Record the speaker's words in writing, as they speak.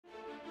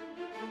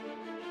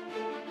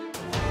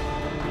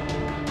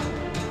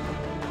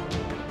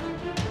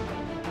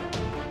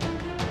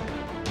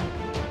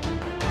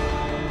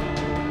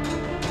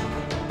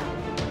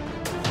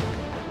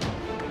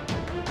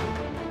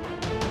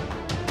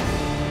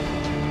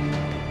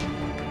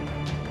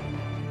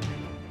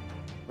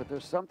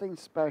There's something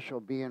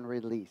special being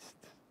released.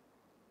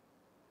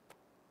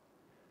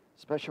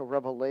 Special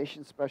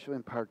revelation, special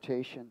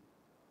impartation,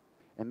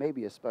 and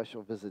maybe a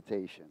special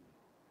visitation.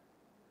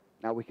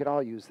 Now, we could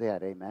all use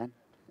that, amen?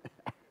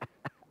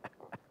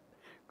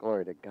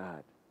 Glory to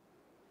God.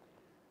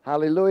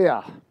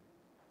 Hallelujah.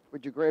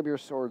 Would you grab your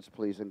swords,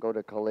 please, and go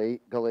to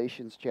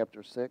Galatians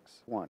chapter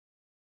 6, 1.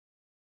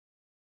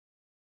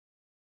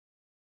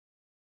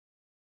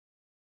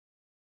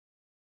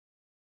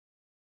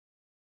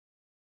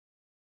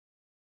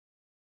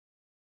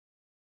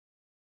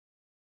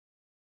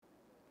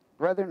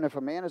 Brethren, if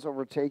a man is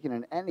overtaken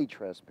in any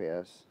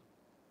trespass,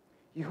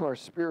 you who are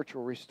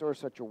spiritual, restore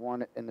such a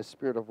one in the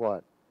spirit of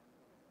what?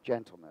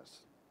 Gentleness.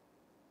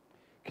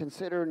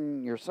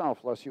 Considering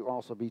yourself, lest you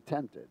also be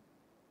tempted.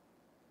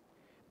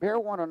 Bear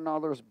one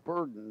another's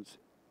burdens,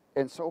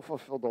 and so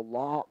fulfill the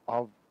law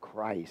of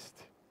Christ.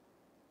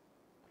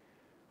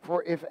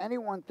 For if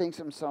anyone thinks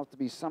himself to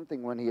be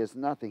something when he is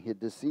nothing, he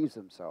deceives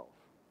himself.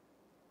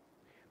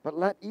 But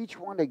let each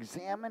one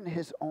examine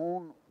his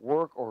own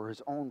work or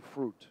his own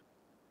fruit.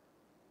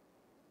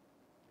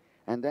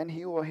 And then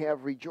he will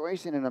have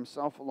rejoicing in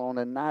himself alone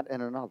and not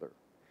in another.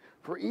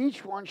 For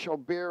each one shall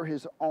bear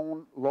his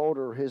own load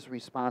or his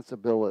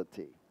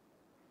responsibility.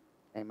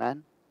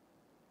 Amen?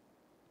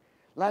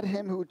 Let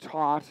him who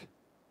taught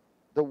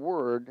the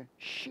word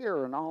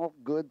share in all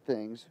good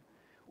things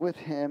with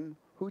him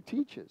who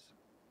teaches.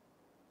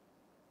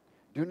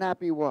 Do not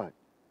be what?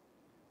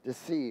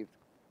 Deceived,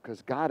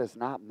 because God is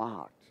not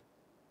mocked.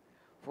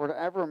 For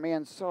whatever a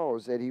man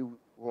sows, that he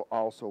will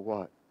also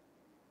what?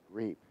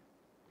 Reap.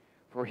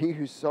 For he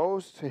who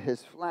sows to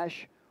his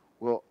flesh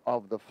will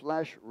of the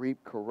flesh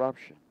reap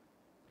corruption.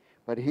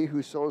 But he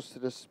who sows to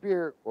the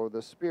Spirit, or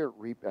the Spirit,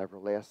 reap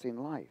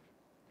everlasting life.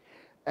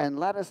 And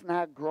let us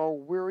not grow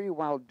weary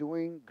while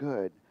doing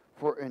good,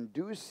 for in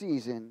due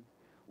season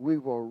we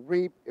will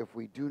reap if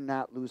we do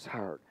not lose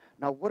heart.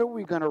 Now, what are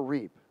we going to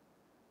reap?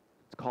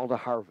 It's called a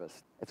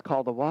harvest. It's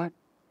called a what?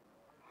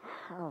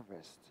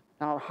 Harvest.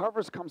 Now, a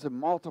harvest comes in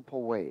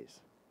multiple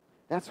ways.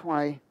 That's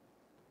why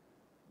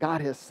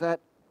God has set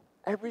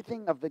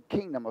everything of the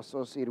kingdom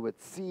associated with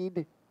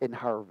seed and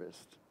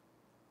harvest.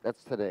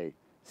 That's today.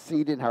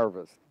 Seed and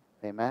harvest.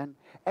 Amen?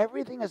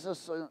 Everything is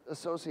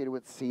associated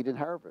with seed and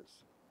harvest.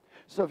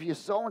 So if you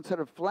sow into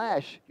the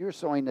flesh, you're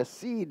sowing the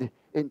seed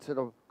into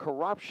the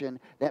corruption.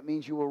 That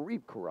means you will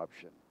reap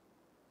corruption.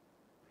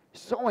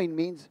 Sowing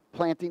means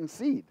planting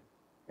seed.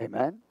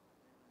 Amen?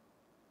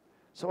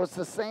 So it's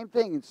the same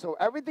thing. So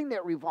everything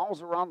that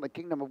revolves around the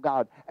kingdom of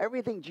God,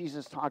 everything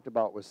Jesus talked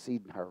about was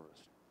seed and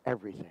harvest.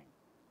 Everything.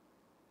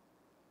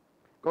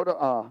 Go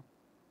to,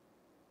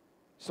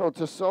 so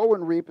to sow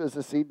and reap is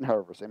the seed and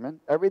harvest.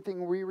 Amen?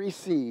 Everything we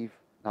receive,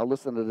 now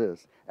listen to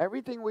this.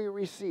 Everything we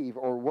receive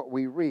or what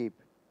we reap,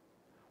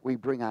 we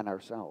bring on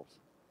ourselves.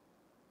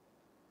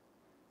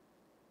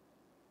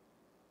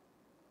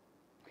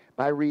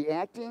 By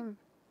reacting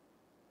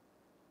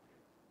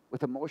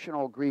with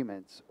emotional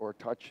agreements or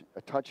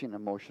touching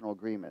emotional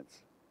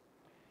agreements.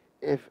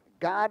 If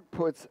God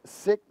puts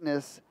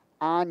sickness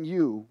on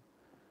you,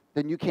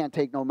 then you can't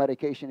take no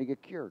medication to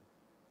get cured.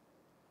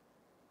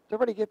 Does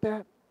everybody get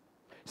that?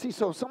 See,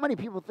 so many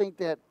people think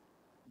that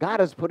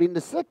God is putting the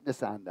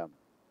sickness on them.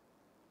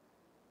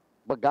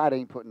 But God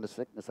ain't putting the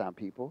sickness on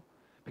people.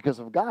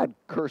 Because if God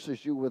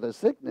curses you with a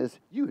sickness,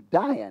 you're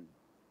dying.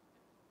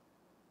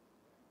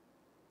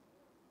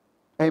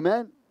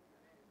 Amen?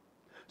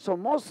 So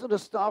most of the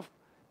stuff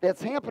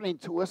that's happening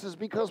to us is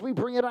because we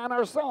bring it on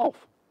ourselves.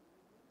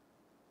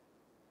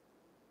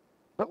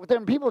 But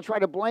then people try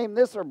to blame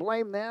this or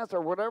blame that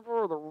or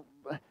whatever,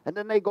 and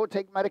then they go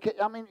take medication.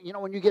 I mean, you know,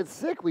 when you get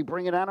sick, we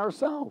bring it on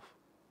ourselves.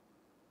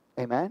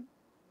 Amen?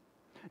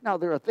 Now,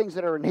 there are things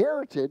that are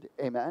inherited,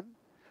 amen,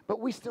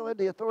 but we still have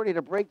the authority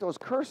to break those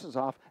curses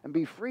off and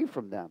be free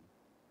from them.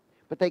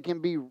 But they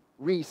can be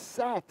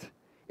reset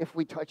if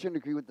we touch and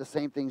agree with the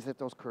same things that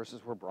those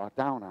curses were brought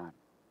down on.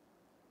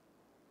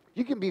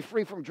 You can be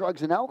free from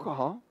drugs and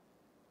alcohol.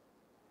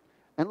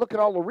 And look at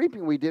all the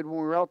reaping we did when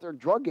we were out there,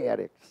 drug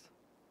addicts,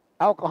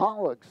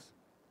 alcoholics,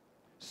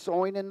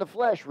 sowing in the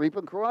flesh,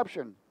 reaping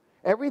corruption.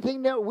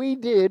 Everything that we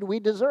did,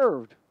 we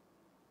deserved.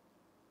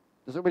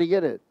 Does everybody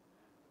get it?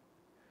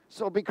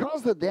 So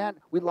because of that,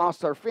 we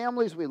lost our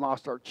families, we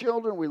lost our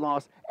children, we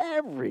lost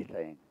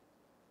everything.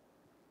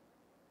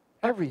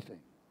 Everything.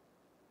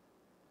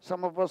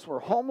 Some of us were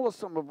homeless,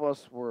 some of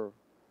us were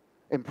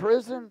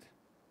imprisoned.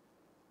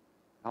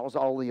 I was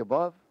all the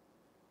above.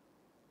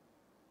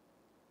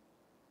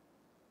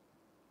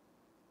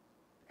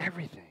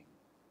 Everything.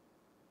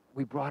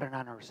 We brought it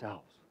on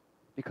ourselves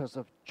because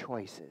of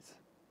choices.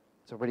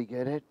 Does everybody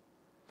get it?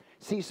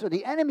 See, so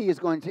the enemy is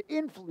going to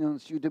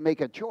influence you to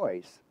make a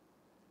choice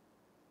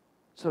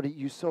so that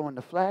you sow in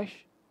the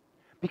flesh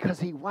because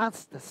he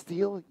wants to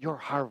steal your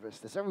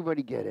harvest. Does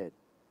everybody get it?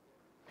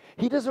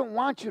 He doesn't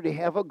want you to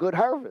have a good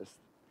harvest.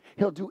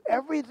 He'll do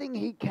everything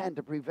he can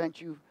to prevent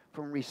you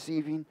from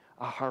receiving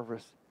a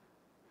harvest.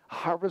 A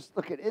harvest,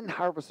 look at, in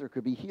harvest there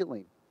could be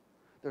healing.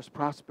 There's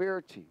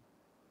prosperity.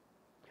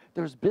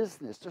 There's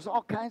business. There's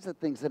all kinds of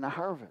things in a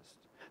harvest.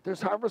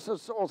 There's harvest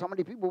of souls. How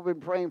many people have been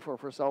praying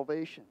for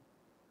salvation?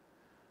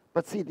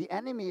 But see, the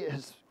enemy,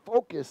 his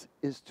focus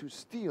is to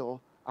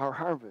steal our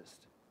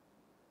harvest.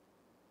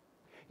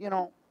 You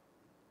know,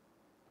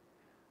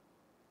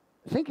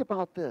 think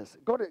about this.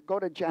 Go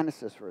to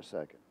Genesis for a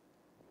second.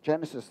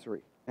 Genesis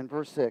 3 and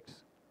verse 6.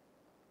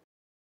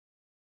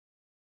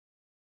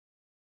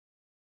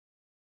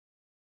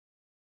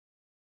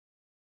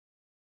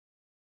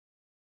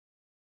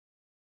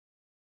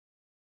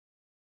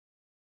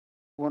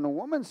 When a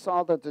woman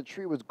saw that the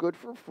tree was good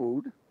for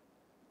food,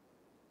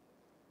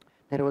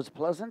 that it was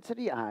pleasant to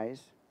the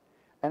eyes,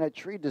 and a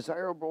tree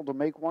desirable to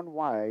make one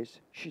wise,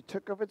 she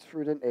took of its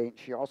fruit and ate.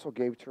 She also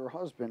gave to her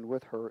husband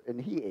with her,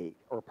 and he ate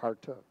or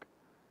partook.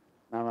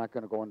 Now, I'm not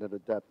going to go into the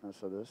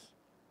depthness of this.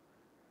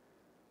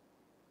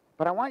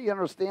 But I want you to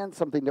understand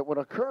something, that what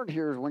occurred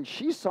here is when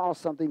she saw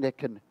something that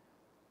can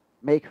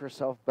make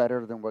herself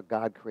better than what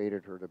God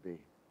created her to be.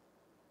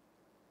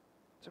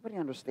 Does everybody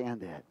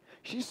understand that?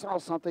 She saw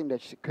something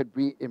that she could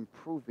be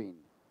improving.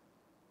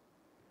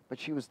 But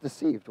she was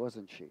deceived,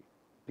 wasn't she?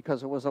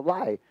 Because it was a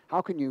lie.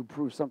 How can you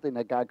improve something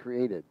that God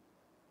created?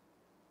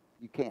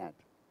 You can't.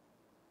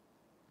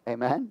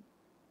 Amen?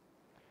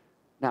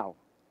 Now,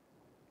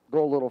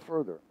 go a little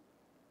further.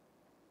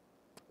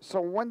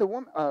 So when the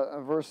woman,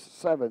 verse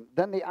 7,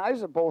 then the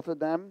eyes of both of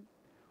them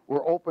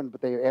were opened,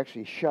 but they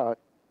actually shut.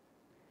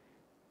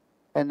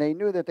 And they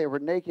knew that they were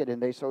naked, and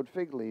they sewed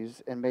fig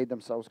leaves and made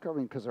themselves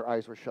covering because their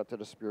eyes were shut to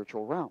the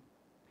spiritual realm.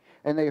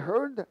 And they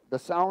heard the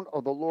sound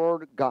of the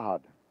Lord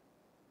God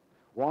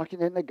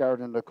walking in the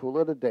garden in the cool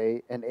of the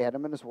day, and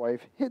Adam and his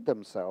wife hid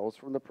themselves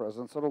from the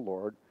presence of the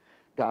Lord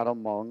God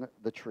among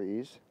the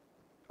trees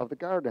of the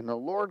garden. And the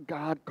Lord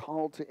God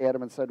called to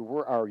Adam and said,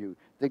 "Where are you?"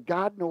 Did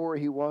God know where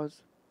he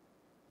was?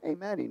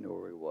 Amen, he knew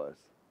where he was.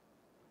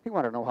 He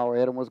wanted to know how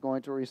Adam was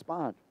going to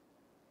respond.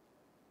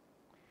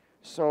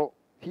 So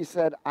he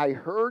said, "I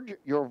heard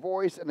your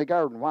voice in the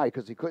garden." Why?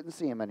 Because he couldn't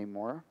see him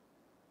anymore.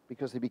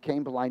 Because he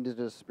became blinded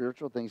to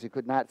spiritual things. He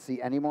could not see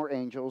any more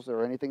angels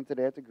or anything to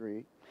that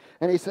degree.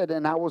 And he said,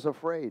 "And I was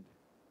afraid.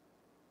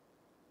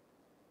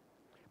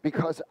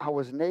 Because I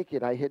was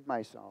naked, I hid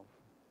myself."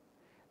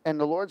 And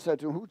the Lord said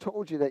to him, "Who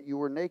told you that you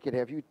were naked?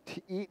 Have you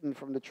eaten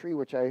from the tree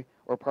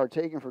or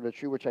partaken from the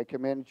tree which I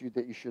commanded you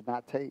that you should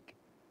not take?"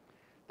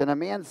 Then a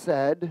man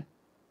said,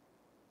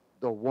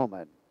 "The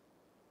woman."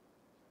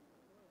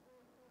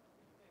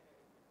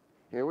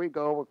 Here we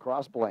go with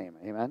cross blame.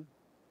 Amen.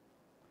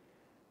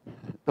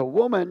 "The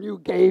woman you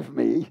gave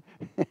me."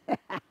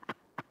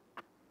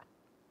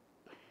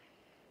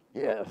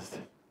 Yes.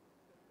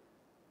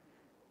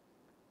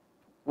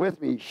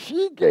 With me,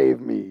 she gave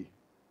me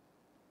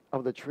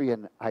of the tree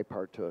and I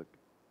partook.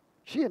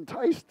 She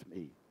enticed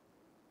me.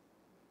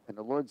 And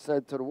the Lord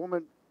said to the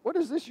woman, "What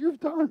is this you've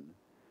done?"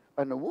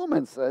 And the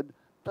woman said,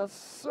 "The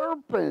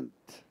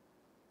serpent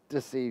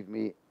deceived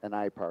me, and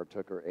I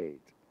partook or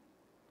ate."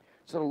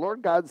 So the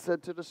Lord God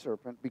said to the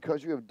serpent,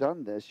 "Because you have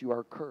done this, you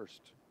are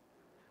cursed,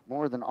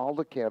 more than all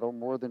the cattle,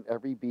 more than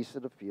every beast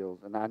of the field,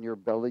 and on your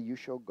belly you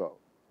shall go.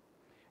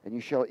 And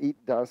you shall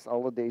eat dust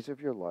all the days of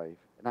your life,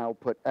 and I will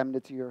put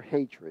enmity or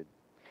hatred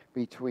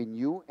between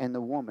you and the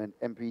woman,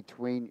 and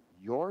between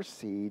your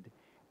seed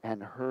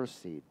and her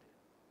seed."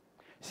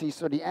 See,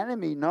 so the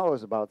enemy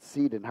knows about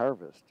seed and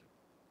harvest.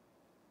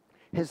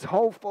 His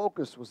whole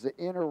focus was to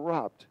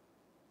interrupt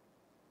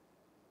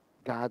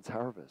God's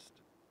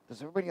harvest.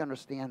 Does everybody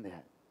understand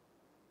that?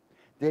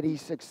 Did he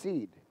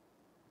succeed?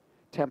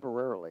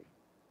 Temporarily.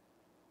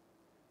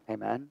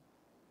 Amen?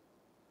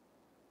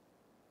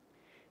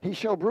 "He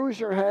shall bruise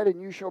your head, and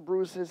you shall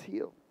bruise his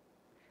heel."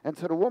 And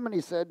to the woman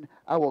he said,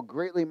 "I will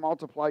greatly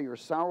multiply your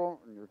sorrow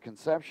and your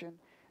conception,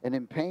 and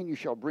in pain you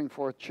shall bring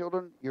forth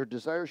children. Your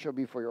desire shall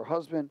be for your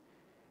husband,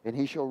 and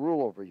he shall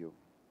rule over you."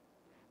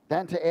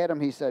 Then to Adam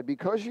he said,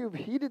 "Because you've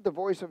heeded the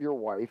voice of your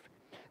wife,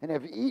 and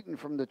have eaten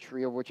from the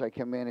tree of which I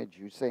commanded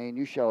you, saying,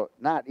 you shall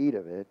not eat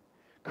of it,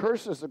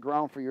 cursed is the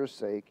ground for your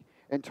sake,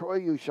 and toil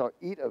you shall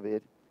eat of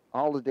it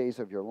all the days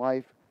of your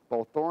life.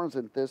 Both thorns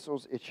and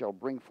thistles it shall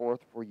bring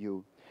forth for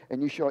you,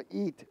 and you shall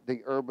eat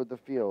the herb of the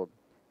field.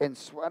 In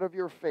sweat of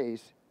your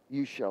face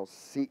you shall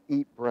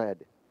eat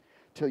bread,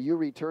 till you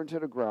return to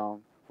the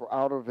ground, for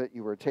out of it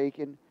you were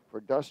taken, for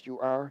dust you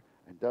are,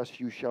 and dust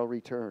you shall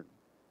return."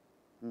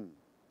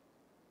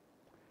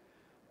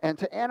 And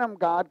to Adam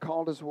God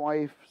called his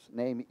wife's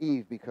name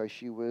Eve, because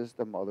she was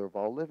the mother of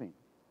all living.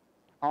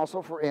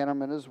 Also for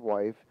Adam and his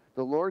wife,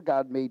 the Lord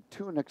God made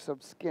tunics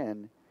of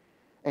skin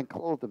and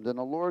clothed them. Then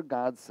the Lord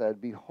God said,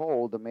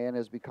 "Behold, the man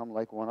has become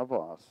like one of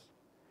us,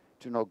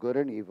 to know good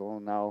and evil.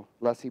 Now,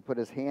 lest he put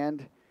his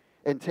hand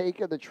and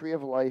take of the tree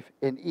of life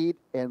and eat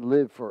and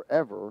live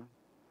forever,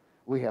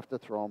 we have to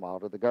throw him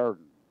out of the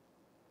garden."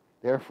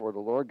 Therefore the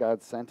Lord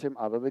God sent him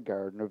out of the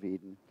Garden of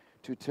Eden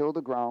to till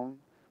the ground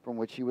from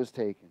which he was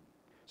taken.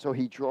 So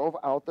he drove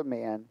out the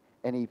man,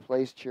 and he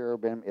placed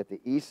cherubim at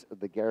the east of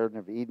the Garden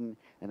of Eden,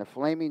 and a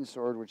flaming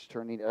sword which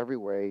turning every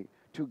way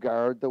to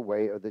guard the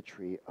way of the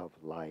tree of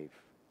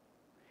life.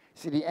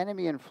 See, the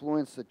enemy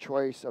influenced the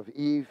choice of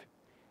Eve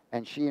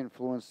and she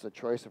influenced the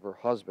choice of her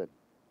husband,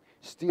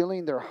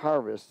 stealing their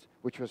harvest,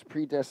 which was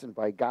predestined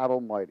by God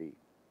Almighty.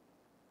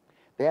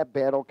 That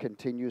battle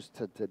continues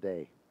to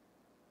today.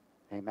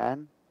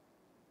 Amen?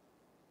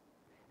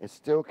 It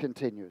still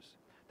continues.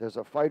 There's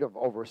a fight of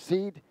over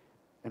seed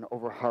and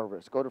over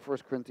harvest. Go to 1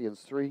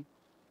 Corinthians 3.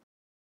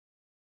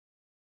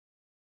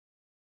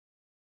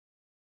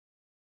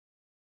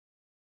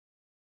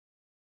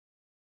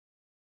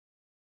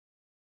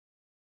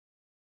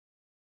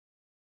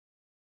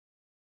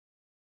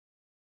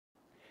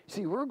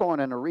 See, we're going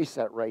in a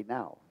reset right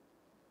now.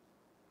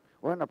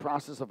 We're in the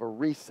process of a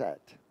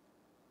reset.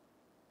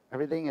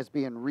 Everything is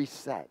being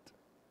reset.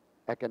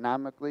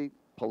 Economically,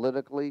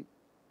 politically,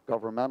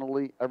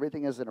 governmentally,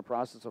 everything is in a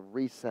process of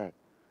reset.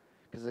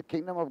 Because the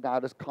kingdom of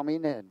God is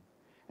coming in,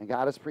 and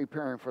God is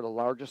preparing for the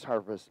largest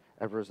harvest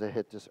ever to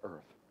hit this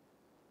earth.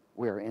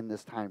 We are in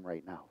this time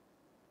right now.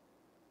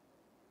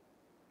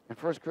 In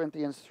 1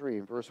 Corinthians 3,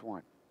 in verse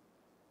 1.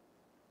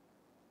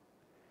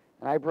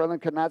 And I, brethren,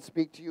 could not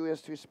speak to you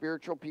as to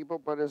spiritual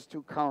people, but as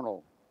to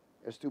carnal,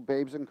 as to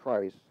babes in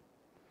Christ.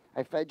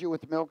 I fed you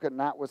with milk and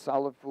not with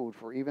solid food,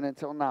 for even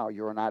until now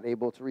you are not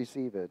able to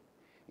receive it,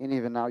 and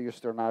even now you're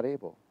still not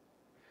able.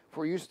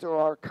 For you still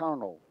are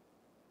carnal.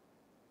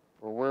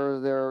 For where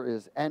there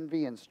is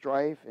envy and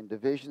strife and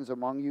divisions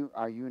among you,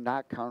 are you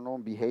not carnal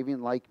and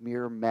behaving like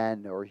mere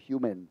men or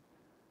human?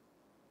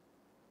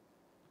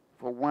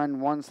 For when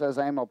one says,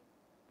 I am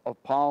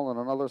of Paul, and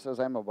another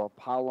says, I am of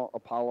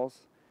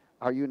Apollos,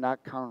 are you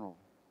not carnal?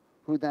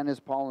 Who then is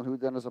Paul and who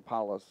then is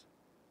Apollos?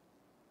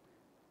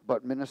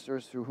 But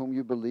ministers through whom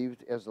you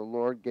believed, as the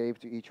Lord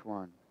gave to each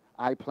one.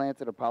 I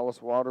planted,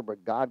 Apollos water,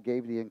 but God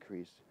gave the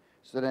increase.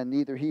 So then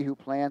neither he who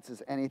plants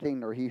is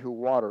anything, nor he who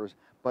waters,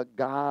 but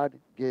God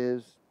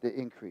gives the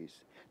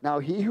increase. Now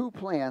he who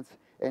plants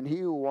and he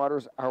who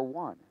waters are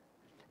one,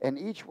 and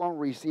each one will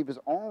receive his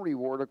own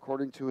reward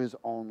according to his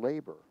own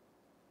labor.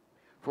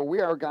 For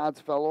we are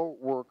God's fellow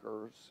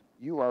workers.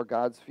 You are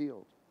God's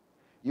field.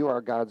 You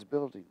are God's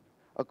building,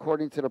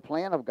 according to the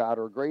plan of God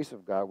or grace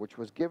of God, which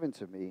was given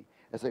to me.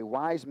 As a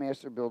wise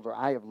master builder,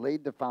 I have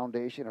laid the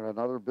foundation, and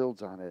another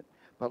builds on it.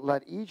 But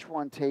let each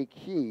one take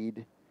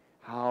heed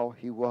how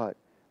he what?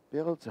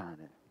 Builds on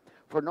it.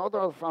 For no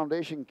other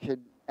foundation could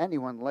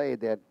anyone lay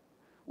that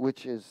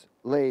which is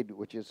laid,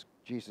 which is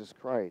Jesus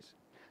Christ.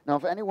 Now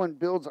if anyone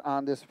builds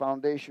on this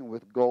foundation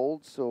with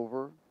gold,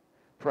 silver,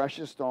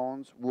 precious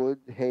stones, wood,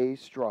 hay,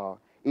 straw,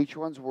 each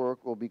one's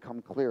work will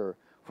become clearer.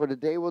 For the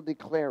day will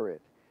declare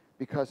it,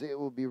 because it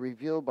will be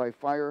revealed by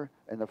fire,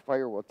 and the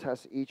fire will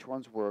test each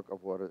one's work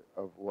of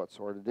what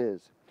sort it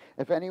is.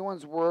 If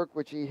anyone's work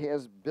which he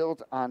has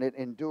built on it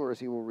endures,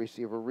 he will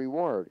receive a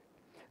reward.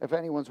 If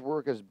anyone's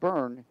work is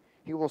burned,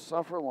 he will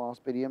suffer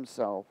loss, but he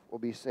himself will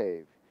be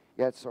saved,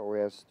 yet so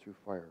as through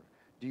fire.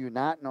 Do you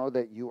not know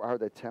that you are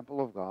the temple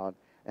of God,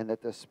 and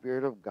that the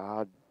Spirit of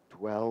God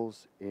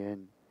dwells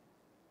in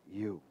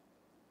you?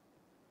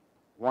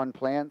 One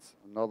plants,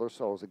 another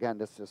sows. Again,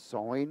 this is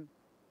sowing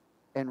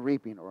and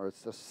reaping, or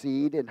it's the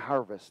seed and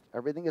harvest.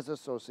 Everything is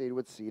associated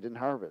with seed and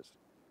harvest.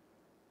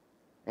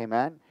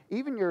 Amen?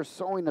 Even your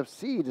sowing of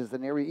seed is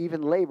an area,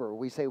 even labor.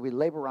 We say we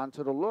labor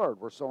unto the Lord.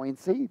 We're sowing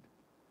seed.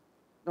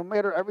 No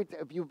matter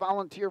if you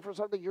volunteer for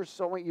something, you're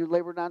sowing, you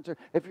labored onto.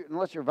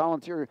 Unless you're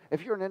volunteering,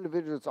 if you're an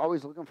individual that's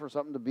always looking for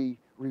something to be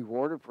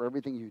rewarded for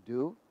everything you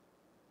do,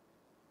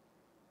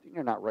 then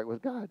you're not right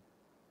with God.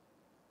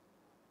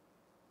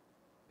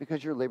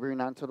 Because you're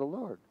laboring unto the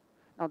Lord.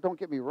 Now, don't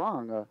get me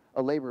wrong,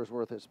 a labor is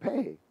worth his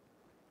pay.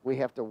 We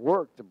have to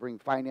work to bring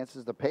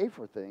finances to pay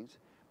for things.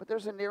 But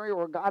there's an area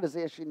where God is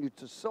asking you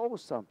to sow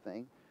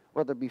something,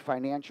 whether it be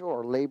financial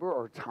or labor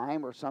or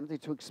time or something,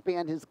 to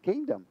expand his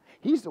kingdom.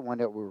 He's the one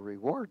that will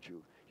reward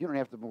you. You don't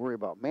have to worry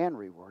about man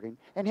rewarding.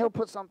 And he'll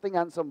put something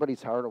on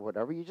somebody's heart or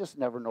whatever. You just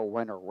never know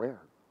when or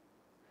where.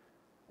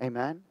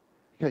 Amen?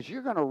 Because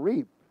you're going to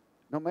reap.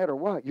 No matter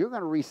what, you're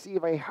going to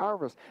receive a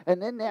harvest.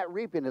 And in that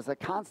reaping is a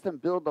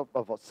constant buildup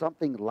of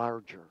something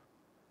larger.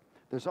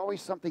 There's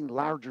always something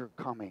larger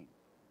coming.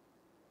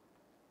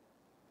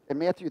 In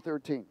Matthew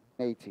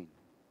 13:18.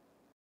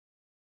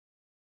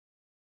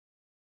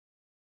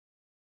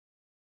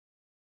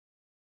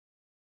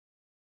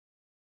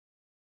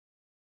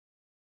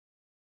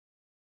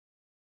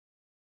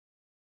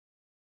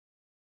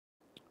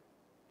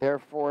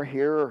 Therefore,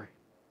 hear.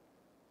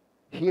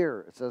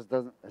 It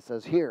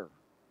says hear.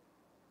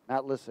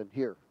 Not listen,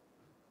 hear.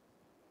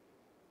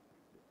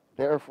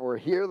 Therefore,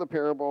 hear the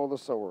parable of the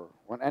sower.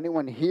 When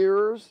anyone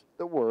hears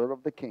the word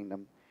of the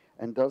kingdom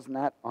and does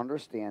not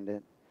understand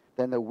it,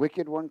 then the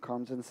wicked one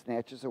comes and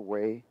snatches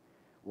away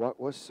what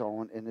was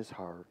sown in his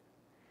heart.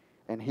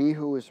 And he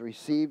who has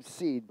received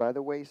seed by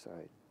the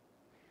wayside.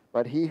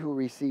 But he who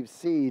receives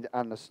seed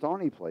on the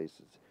stony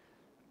places,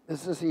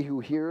 this is he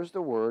who hears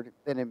the word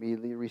and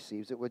immediately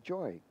receives it with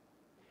joy.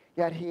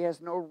 Yet he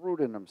has no root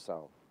in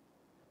himself,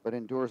 but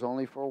endures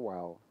only for a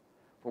while.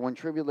 For when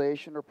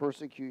tribulation or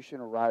persecution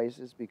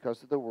arises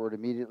because of the word,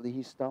 immediately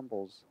he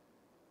stumbles.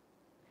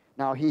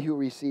 Now he who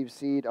receives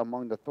seed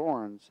among the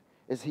thorns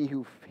is he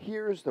who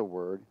hears the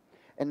word,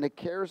 and the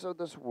cares of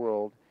this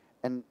world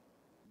And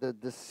the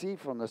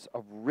deceitfulness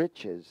of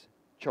riches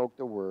choke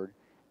the word,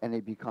 and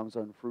it becomes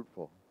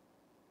unfruitful.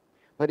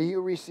 But he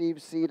who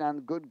receives seed on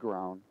good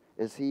ground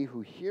is he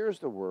who hears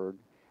the word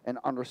and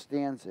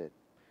understands it,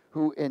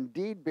 who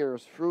indeed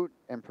bears fruit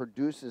and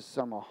produces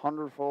some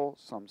 100-fold,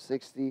 some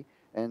 60,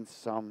 and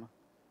some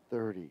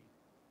 30.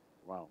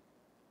 Wow.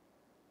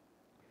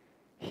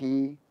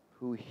 He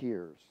who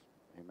hears.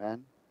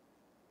 Amen.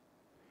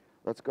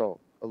 Let's go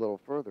a little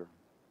further.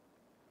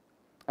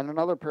 And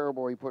another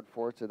parable he put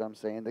forth to them,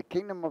 saying, the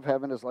kingdom of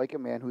heaven is like a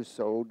man who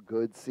sowed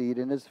good seed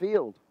in his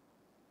field.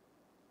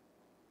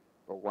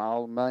 But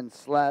while men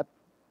slept,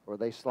 or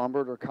they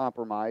slumbered or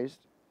compromised,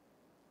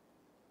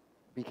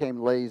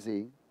 became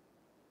lazy,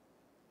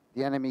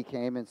 the enemy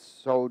came and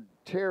sowed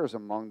tares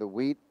among the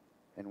wheat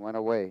and went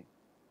away.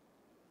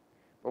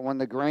 But when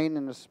the grain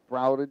and the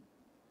sprouted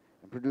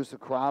and produced a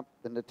crop,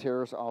 then the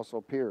tares also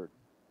appeared.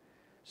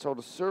 So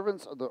the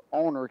servants of the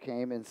owner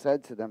came and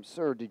said to them,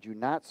 Sir, did you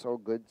not sow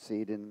good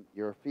seed in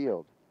your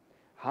field?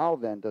 How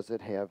then does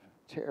it have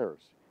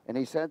tares? And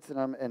he said to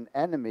them, an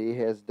enemy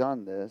has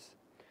done this.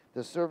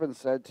 The servant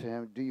said to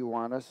him, do you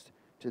want us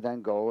to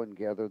then go and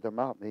gather them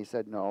up? And he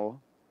said, no,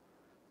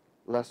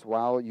 lest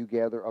while you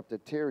gather up the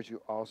tares,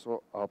 you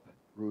also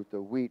uproot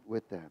the wheat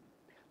with them.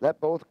 Let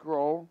both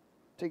grow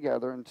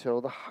together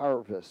until the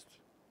harvest.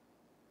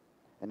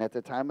 And at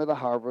the time of the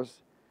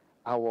harvest,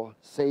 I will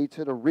say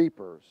to the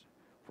reapers,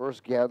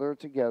 first gather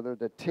together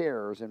the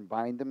tares and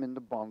bind them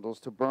into bundles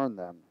to burn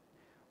them,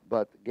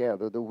 but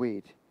gather the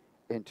wheat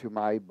into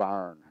my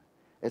barn.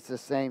 It's the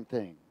same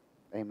thing.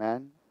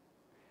 Amen?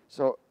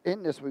 So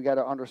in this, we got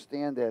to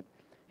understand that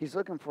he's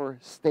looking for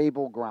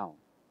stable ground.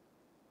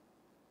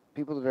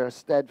 People that are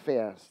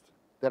steadfast,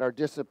 that are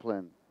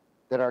disciplined,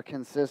 that are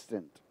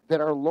consistent,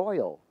 that are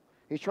loyal.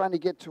 He's trying to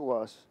get to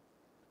us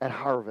at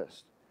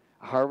harvest.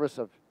 A harvest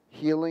of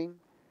healing,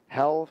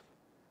 health,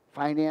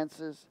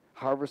 finances,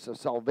 harvest of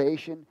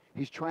salvation.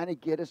 He's trying to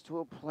get us to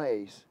a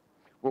place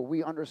where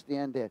we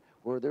understand that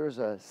where there's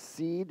a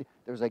seed,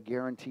 there's a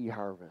guaranteed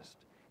harvest.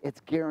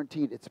 It's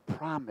guaranteed. It's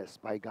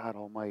promised by God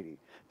Almighty.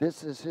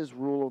 This is his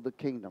rule of the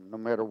kingdom, no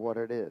matter what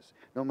it is,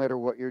 no matter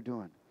what you're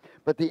doing.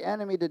 But the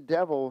enemy, the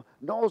devil,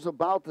 knows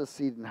about the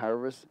seed and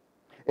harvest,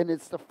 and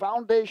it's the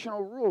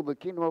foundational rule of the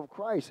kingdom of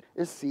Christ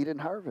is seed and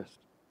harvest.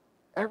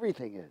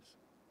 Everything is.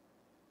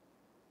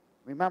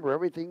 Remember,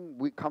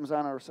 everything comes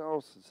on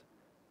ourselves.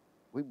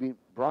 We be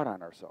brought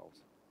on ourselves.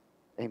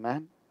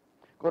 Amen?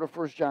 Go to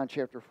 1 John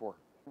chapter 4,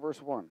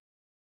 verse 1.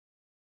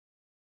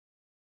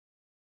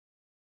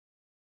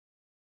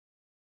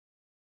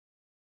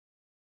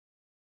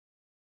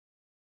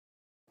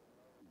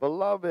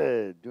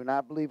 Beloved, do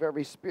not believe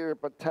every spirit,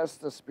 but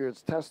test the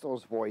spirits, test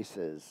those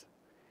voices,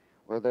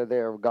 whether they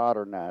are of God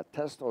or not.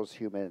 Test those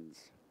humans.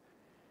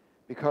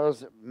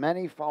 Because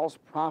many false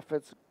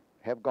prophets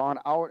have gone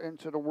out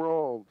into the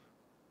world.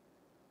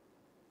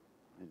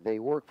 They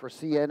work for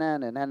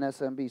CNN and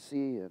MSNBC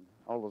and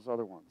all those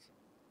other ones.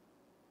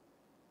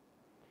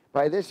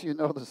 By this you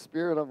know the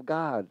Spirit of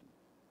God.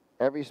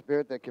 Every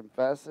spirit that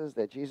confesses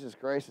that Jesus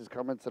Christ has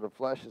come into the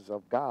flesh is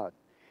of God.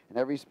 And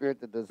every spirit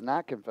that does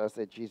not confess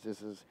that Jesus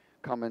has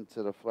come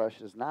into the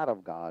flesh is not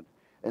of God.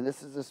 And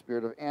this is the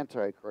spirit of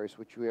Antichrist,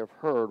 which we have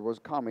heard was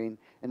coming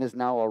and is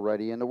now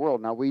already in the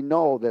world. Now we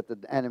know that the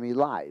enemy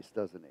lies,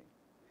 doesn't he?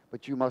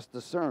 But you must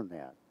discern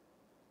that.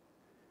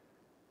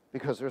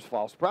 Because there's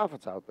false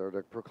prophets out there that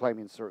are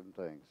proclaiming certain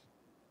things.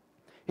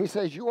 He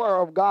says, you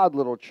are of God,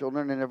 little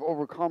children, and have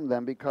overcome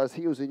them, because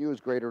he who is in you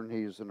is greater than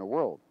he who is in the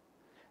world.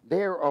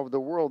 They are of the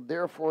world,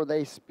 therefore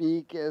they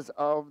speak as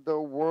of the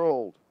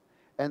world,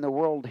 and the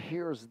world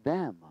hears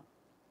them.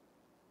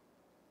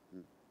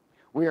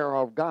 We are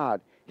of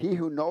God. He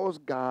who knows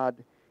God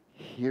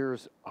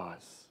hears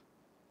us.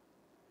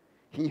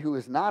 He who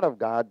is not of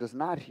God does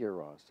not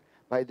hear us.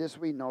 By this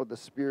we know the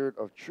spirit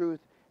of truth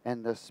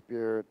and the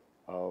spirit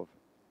of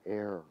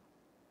error.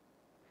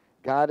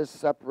 God is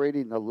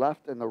separating the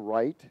left and the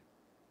right.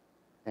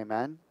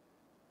 Amen.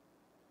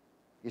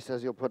 He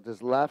says he'll put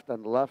his left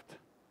on the left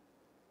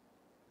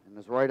and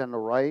his right on the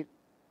right.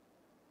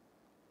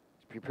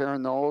 He's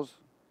preparing those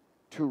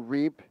to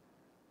reap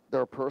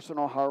their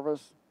personal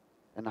harvest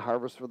and the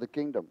harvest for the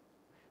kingdom.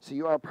 So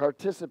you are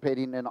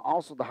participating in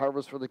also the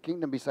harvest for the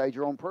kingdom besides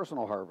your own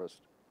personal harvest.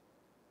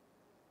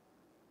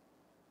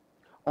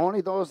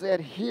 Only those that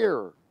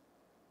hear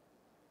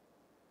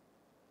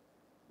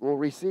will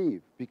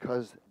receive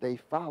because they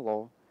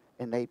follow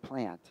and they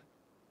plant.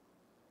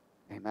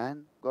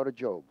 Amen? Go to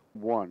Job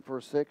 1,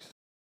 verse 6.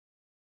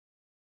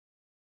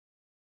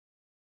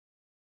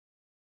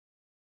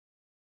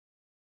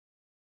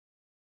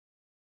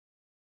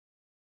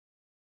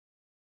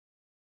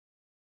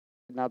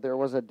 Now there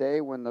was a day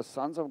when the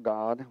sons of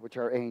God, which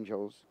are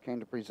angels, came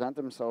to present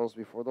themselves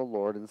before the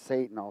Lord, and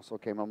Satan also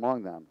came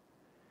among them.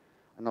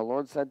 And the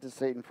Lord said to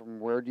Satan, from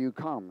where do you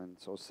come? And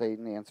so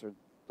Satan answered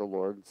the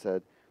Lord and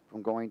said,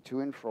 from going to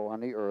and fro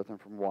on the earth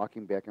and from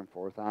walking back and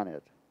forth on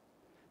it.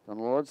 Then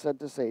the Lord said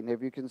to Satan,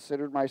 have you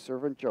considered my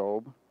servant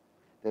Job,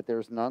 that there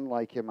is none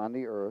like him on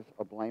the earth,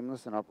 a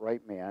blameless and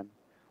upright man,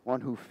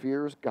 one who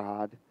fears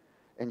God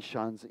and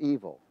shuns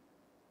evil.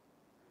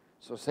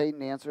 So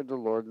Satan answered the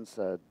Lord and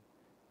said,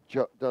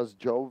 Does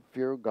Job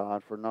fear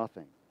God for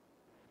nothing?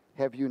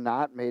 Have you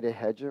not made a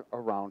hedge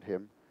around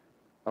him,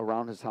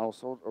 around his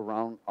household,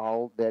 around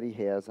all that he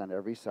has on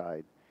every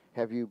side?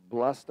 Have you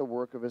blessed the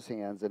work of his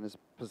hands, and his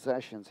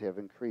possessions have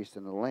increased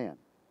in the land?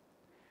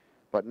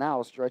 But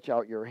now stretch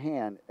out your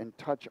hand and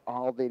touch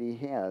all that he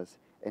has,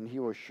 and he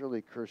will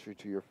surely curse you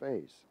to your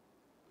face.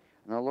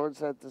 And the Lord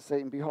said to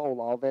Satan, Behold,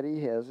 all that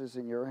he has is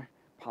in your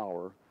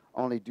power,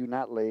 only do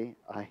not lay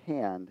a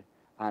hand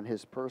on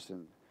his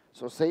person.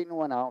 So Satan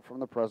went out from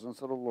the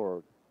presence of the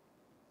Lord.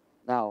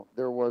 Now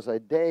there was a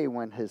day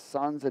when his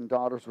sons and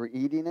daughters were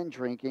eating and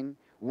drinking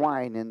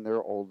wine in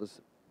their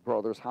oldest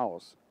brother's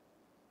house.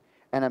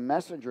 And a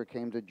messenger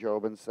came to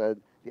Job and said,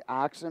 The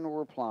oxen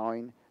were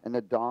plowing and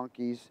the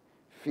donkeys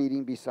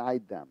feeding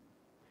beside them,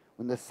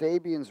 when the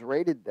Sabeans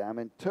raided them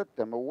and took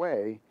them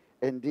away.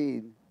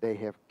 Indeed, they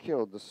have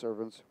killed the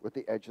servants with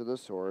the edge of the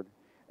sword,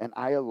 and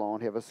I alone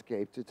have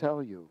escaped to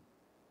tell you.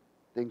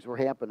 Things were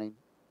happening.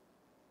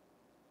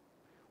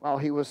 While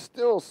he was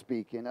still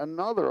speaking,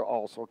 another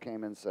also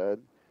came and said,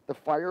 The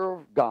fire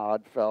of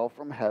God fell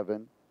from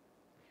heaven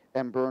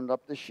and burned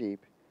up the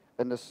sheep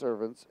and the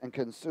servants and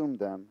consumed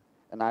them,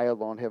 and I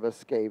alone have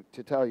escaped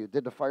to tell you.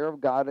 Did the fire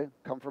of God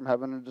come from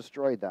heaven and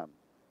destroy them?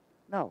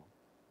 No.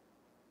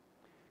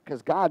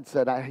 Because God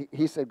said,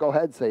 he said, Go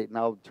ahead, Satan,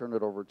 I'll turn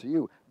it over to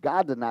you.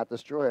 God did not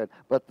destroy it,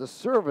 but the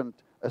servant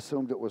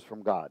assumed it was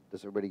from God.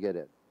 Does everybody get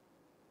it?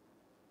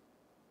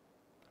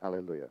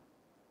 Hallelujah.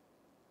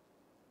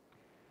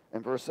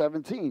 In verse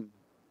 17,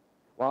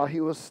 while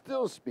he was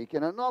still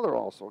speaking, another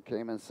also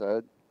came and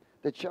said,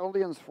 The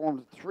Chaldeans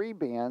formed 3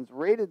 bands,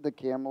 raided the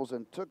camels,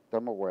 and took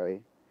them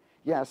away.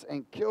 Yes,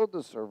 and killed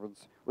the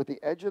servants with the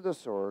edge of the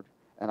sword,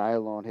 and I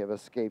alone have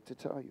escaped to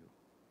tell you.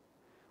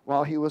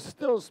 While he was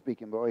still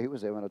speaking, boy, he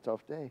was having a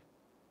tough day.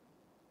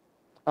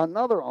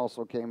 Another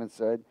also came and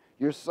said,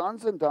 Your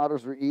sons and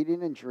daughters were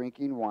eating and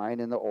drinking wine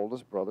in the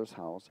oldest brother's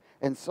house,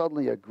 and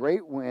suddenly a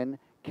great wind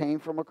came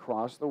from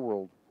across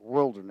the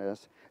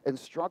wilderness and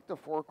struck the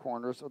 4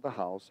 corners of the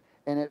house,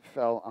 and it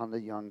fell on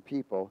the young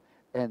people,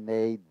 and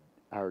they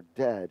are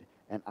dead,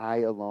 and I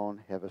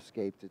alone have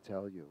escaped to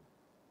tell you.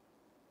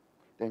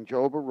 Then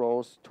Job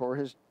arose, tore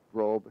his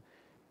robe,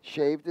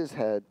 shaved his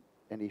head,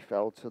 and he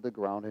fell to the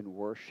ground and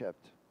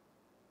worshipped.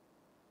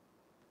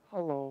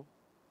 Hello.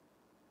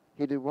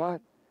 He did what?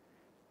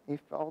 He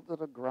fell to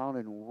the ground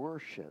and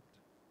worshipped.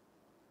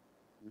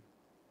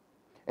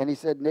 And he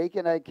said,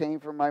 Naked I came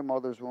from my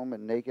mother's womb,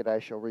 and naked I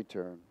shall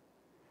return.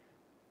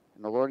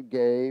 And the Lord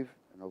gave,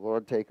 and the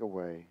Lord take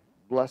away.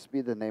 Blessed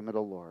be the name of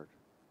the Lord.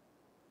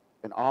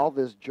 And all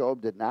this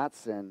Job did not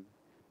sin,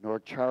 nor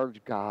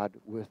charge God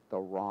with the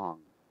wrong.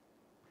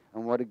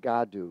 And what did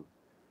God do?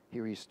 He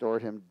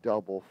restored him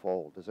double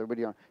fold. Does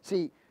everybody know?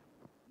 See,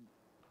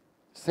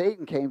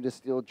 Satan came to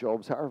steal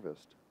Job's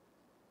harvest.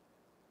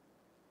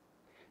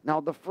 Now,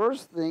 the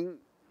first thing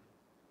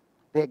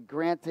that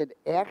granted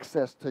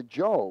access to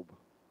Job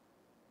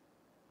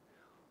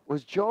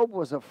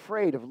was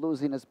afraid of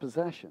losing his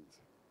possessions.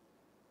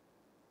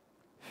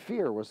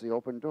 Fear was the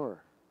open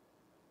door.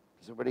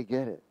 Does everybody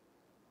get it?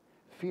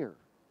 Fear.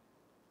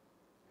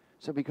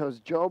 So because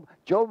Job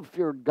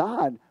feared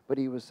God, but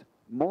he was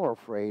more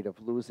afraid of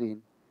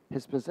losing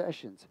his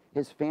possessions,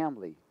 his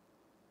family,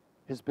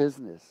 his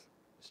business,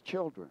 his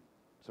children.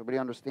 Does everybody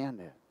understand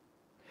that?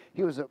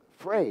 He was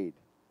afraid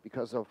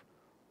because of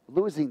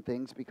losing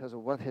things because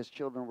of what his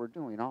children were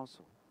doing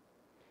also.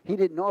 He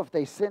didn't know if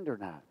they sinned or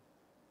not.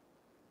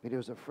 But he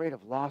was afraid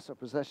of loss of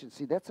possession.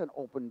 See, that's an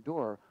open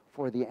door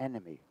for the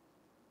enemy.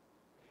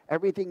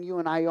 Everything you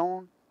and I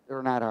own,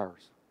 they're not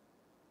ours.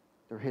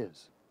 They're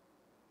his.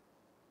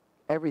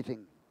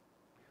 Everything.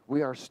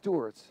 We are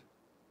stewards,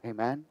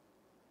 amen,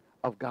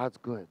 of God's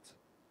goods.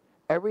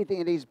 Everything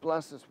that he's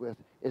blessed us with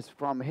is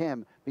from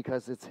him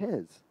because it's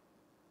his.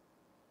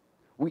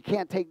 We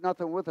can't take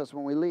nothing with us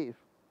when we leave.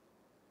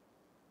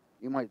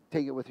 You might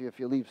take it with you if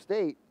you leave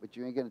state, but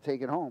you ain't going to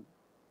take it home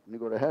when you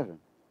go to heaven.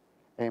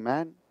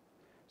 Amen?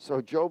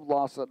 So Job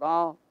lost it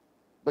all,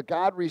 but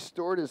God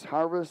restored his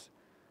harvest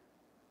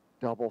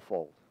double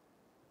fold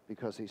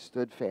because he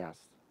stood fast.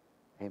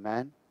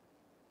 Amen?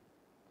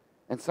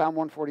 In Psalm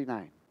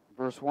 149,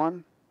 verse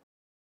 1.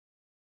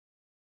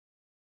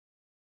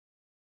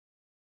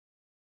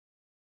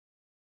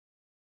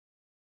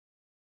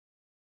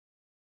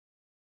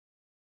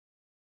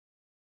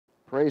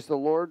 Praise the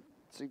Lord.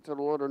 Sing to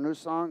the Lord a new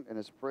song, and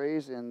his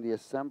praise in the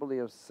assembly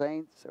of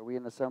saints. Are we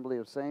in the assembly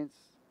of saints?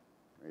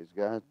 Praise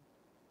God.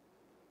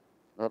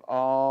 Let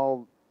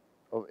all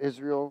of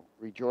Israel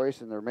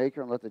rejoice in their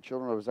Maker, and let the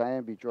children of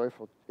Zion be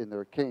joyful in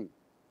their King.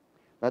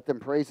 Let them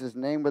praise his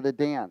name with a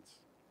dance.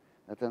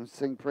 Let them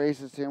sing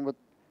praises to him with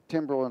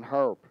timbrel and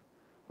harp.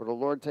 For the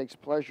Lord takes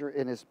pleasure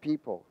in his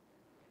people.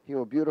 He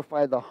will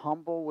beautify the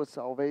humble with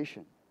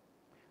salvation.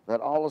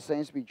 Let all the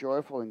saints be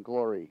joyful in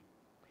glory.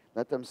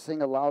 Let them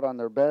sing aloud on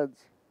their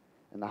beds,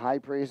 and the high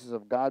praises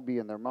of God be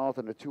in their mouth,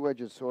 and a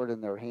two-edged sword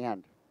in their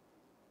hand.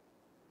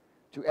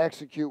 To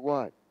execute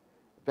what?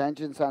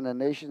 vengeance on the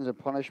nations and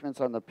punishments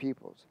on the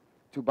peoples,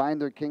 to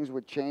bind their kings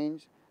with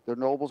chains, their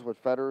nobles with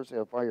fetters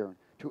of iron,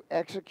 to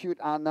execute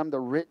on them the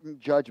written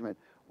judgment.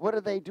 What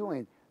are they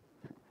doing?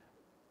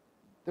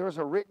 There is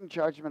a written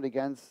judgment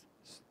against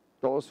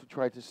those who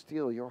try to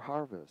steal your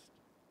harvest.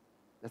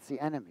 That's the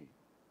enemy,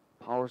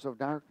 powers of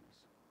darkness.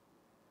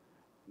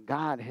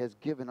 God has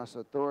given us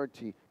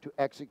authority to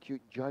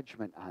execute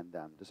judgment on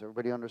them. Does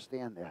everybody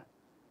understand that?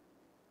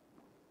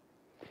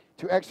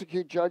 To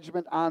execute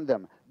judgment on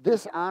them.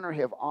 This honor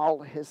have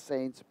all his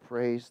saints,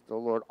 praise the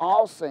Lord.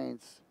 All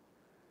saints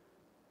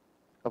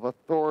of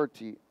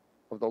authority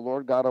of the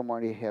Lord God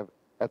Almighty have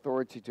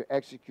authority to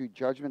execute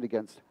judgment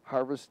against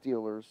harvest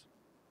stealers.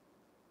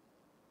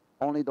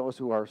 Only those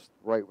who are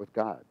right with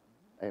God.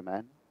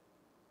 Amen.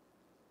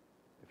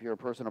 If you're a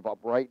person of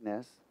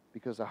uprightness,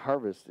 because a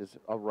harvest is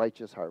a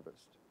righteous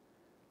harvest,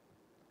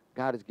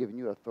 God has given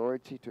you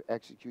authority to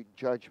execute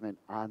judgment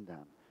on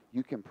them.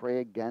 You can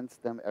pray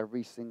against them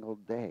every single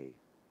day.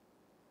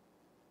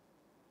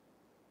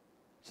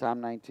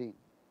 Psalm 19,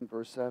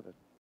 verse 7.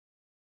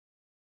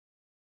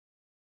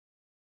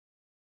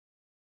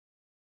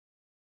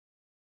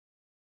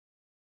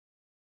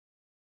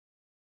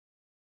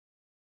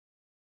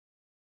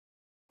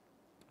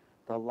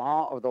 The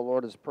law of the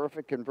Lord is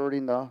perfect,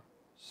 converting the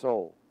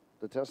soul.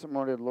 The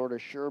testimony of the Lord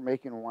is sure,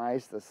 making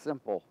wise the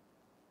simple.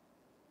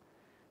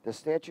 The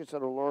statutes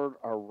of the Lord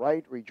are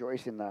right,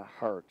 rejoicing the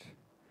heart.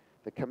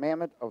 The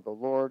commandment of the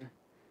Lord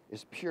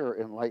is pure,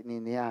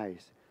 enlightening the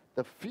eyes.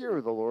 The fear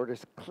of the Lord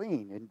is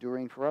clean,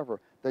 enduring forever.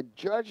 The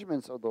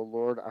judgments of the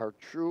Lord are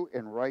true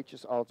and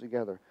righteous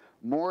altogether.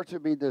 More to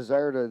be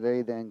desired are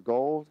they than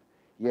gold,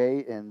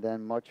 yea, and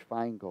than much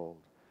fine gold.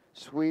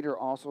 Sweeter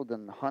also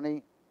than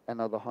honey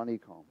and of the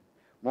honeycomb.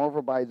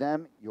 Moreover, by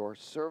them your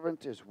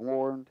servant is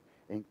warned.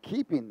 In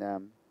keeping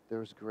them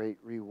there is great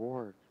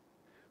reward.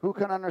 Who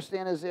can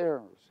understand his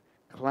errors?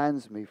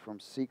 Cleanse me from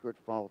secret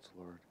faults,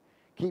 Lord.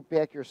 Keep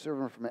back your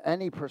servant from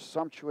any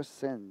presumptuous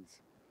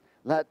sins.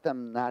 Let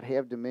them not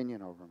have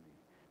dominion over me.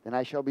 Then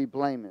I shall be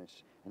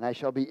blameless, and I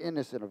shall be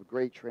innocent of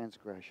great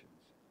transgressions.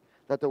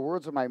 Let the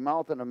words of my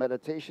mouth and the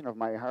meditation of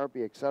my heart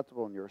be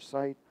acceptable in your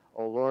sight,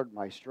 O Lord,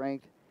 my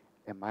strength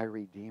and my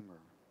Redeemer.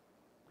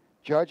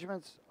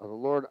 Judgments of the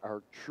Lord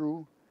are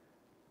true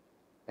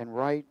and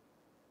right,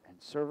 and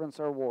servants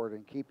are warned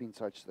in keeping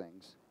such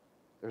things.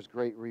 There's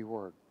great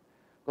reward.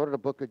 Go to the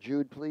book of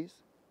Jude, please,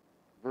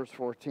 verse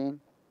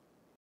 14.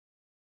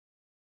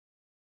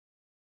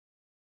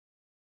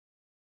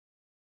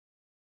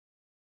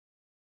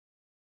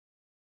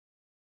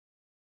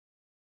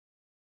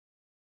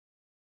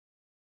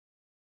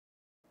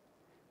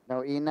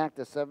 Now Enoch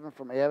the seventh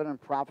from Adam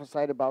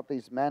prophesied about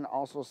these men,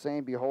 also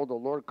saying, Behold, the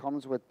Lord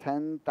comes with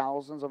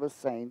 10,000s of his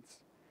saints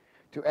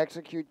to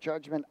execute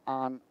judgment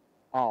on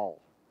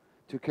all,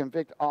 to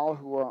convict all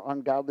who are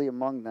ungodly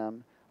among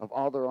them of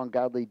all their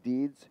ungodly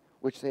deeds,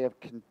 which they have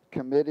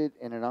committed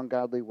in an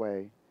ungodly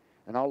way,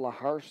 and all the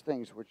harsh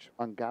things which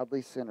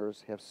ungodly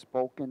sinners have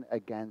spoken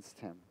against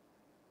him.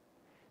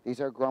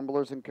 These are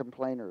grumblers and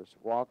complainers,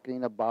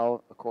 walking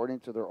about according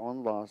to their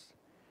own lusts.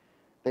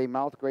 They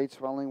mouth great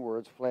swelling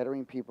words,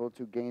 flattering people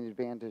to gain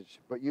advantage.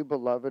 But you,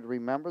 beloved,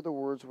 remember the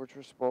words which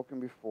were spoken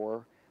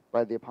before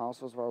by the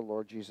apostles of our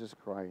Lord Jesus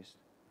Christ,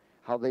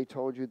 how they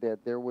told you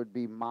that there would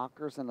be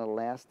mockers in the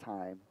last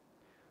time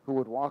who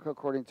would walk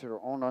according to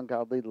their own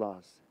ungodly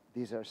lusts.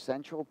 These are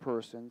sensual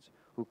persons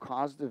who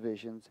cause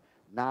divisions,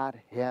 not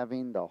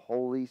having the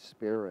Holy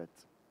Spirit.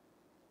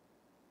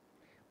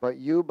 But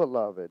you,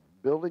 beloved,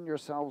 building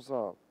yourselves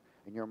up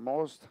in your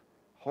most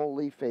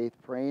holy faith,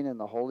 praying in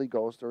the Holy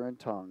Ghost or in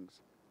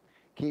tongues,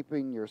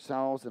 keeping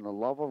yourselves in the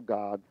love of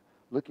God,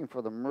 looking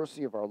for the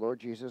mercy of our Lord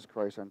Jesus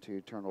Christ unto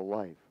eternal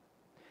life.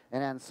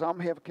 And on some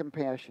have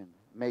compassion,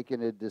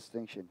 making a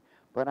distinction,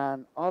 but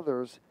on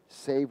others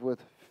save with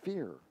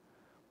fear,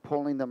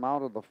 pulling them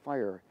out of the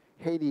fire,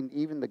 hating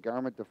even the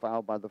garment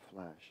defiled by the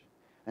flesh.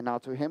 And now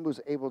to him who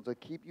is able to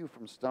keep you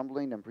from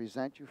stumbling and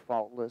present you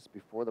faultless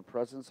before the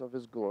presence of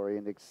his glory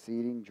and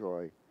exceeding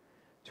joy,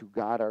 to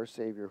God our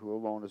Savior, who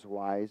alone is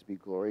wise, be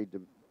glory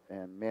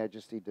and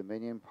majesty,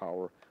 dominion,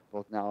 power,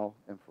 both now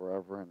and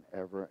forever and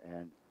ever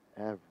and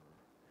ever.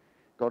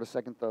 Go to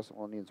 2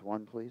 Thessalonians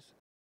 1, please.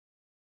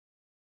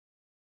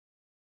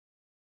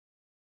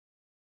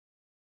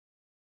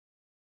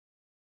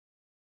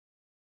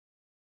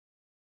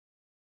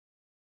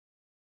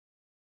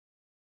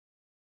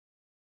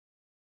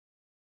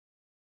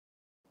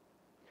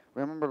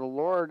 Remember, the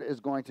Lord is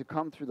going to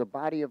come through the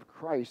body of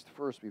Christ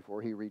first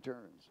before he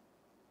returns.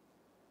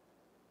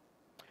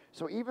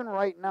 So even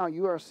right now,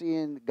 you are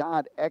seeing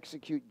God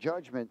execute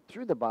judgment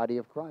through the body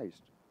of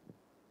Christ.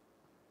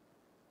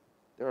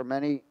 There are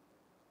many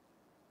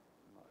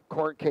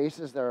court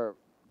cases that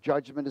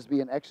judgment is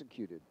being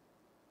executed.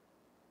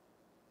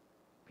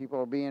 People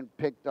are being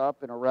picked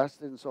up and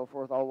arrested and so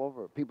forth all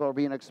over. People are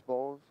being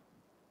exposed.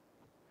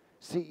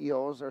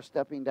 CEOs are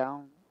stepping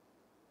down.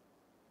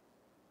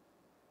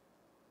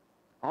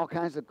 All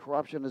kinds of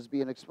corruption is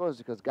being exposed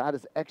because God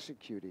is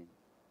executing.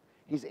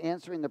 He's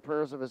answering the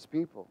prayers of his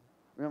people.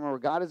 Remember,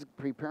 God is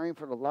preparing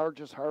for the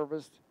largest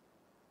harvest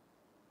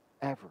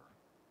ever.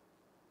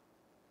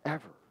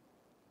 Ever.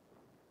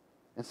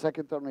 In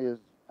 2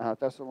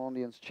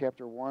 Thessalonians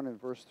chapter 1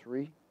 and verse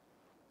 3.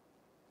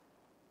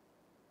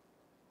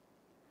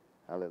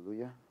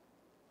 Hallelujah.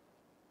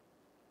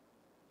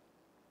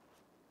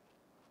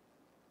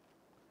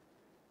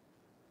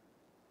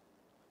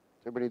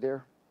 Is everybody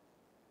there?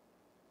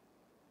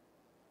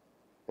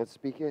 Let's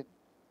speak it.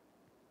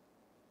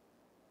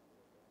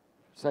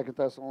 2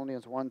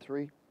 Thessalonians 1,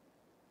 3.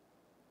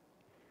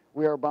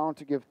 We are bound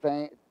to give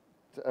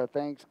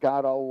thanks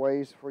God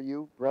always for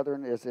you,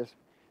 brethren, as is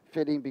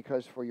fitting,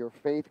 because for your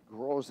faith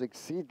grows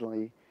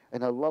exceedingly,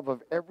 and the love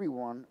of every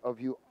one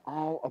of you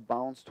all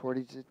abounds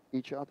toward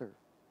each other.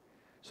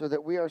 So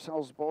that we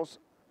ourselves boast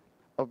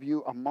of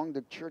you among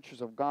the churches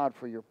of God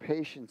for your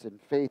patience and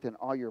faith in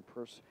all your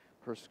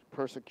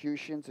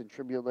persecutions and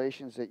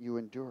tribulations that you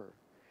endure,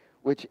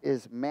 which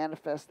is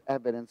manifest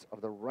evidence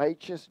of the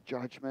righteous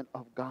judgment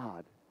of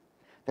God,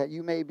 that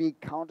you may be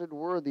counted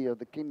worthy of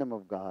the kingdom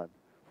of God,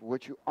 for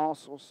which you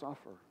also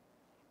suffer.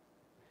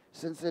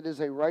 Since it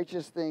is a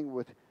righteous thing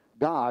with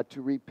God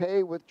to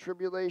repay with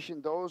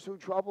tribulation those who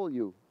trouble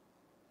you,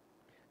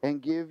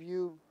 and give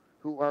you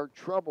who are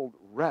troubled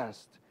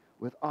rest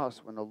with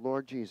us when the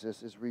Lord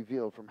Jesus is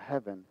revealed from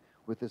heaven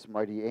with his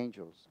mighty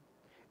angels,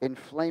 in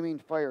flaming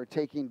fire,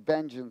 taking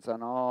vengeance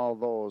on all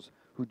those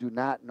who do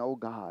not know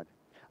God,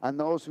 on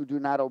those who do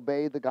not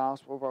obey the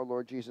gospel of our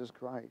Lord Jesus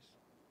Christ.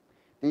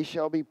 These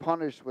shall be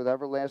punished with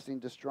everlasting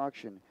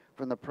destruction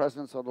from the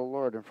presence of the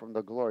Lord and from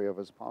the glory of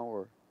his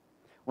power,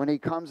 when he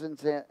comes in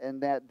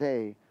that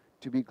day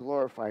to be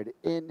glorified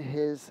in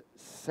his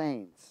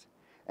saints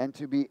and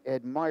to be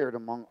admired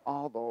among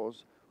all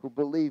those who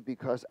believe,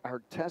 because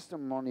our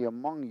testimony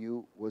among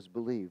you was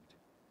believed.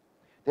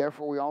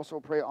 Therefore we also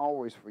pray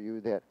always for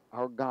you, that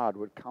our God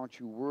would count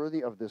you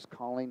worthy of this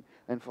calling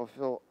and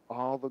fulfill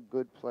all the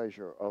good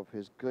pleasure of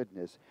his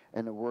goodness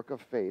and the work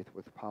of faith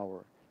with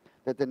power,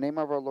 that the name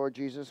of our Lord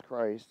Jesus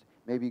Christ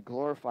may be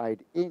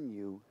glorified in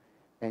you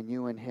and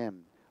you in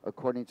him,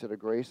 according to the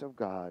grace of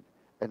God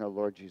and the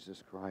Lord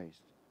Jesus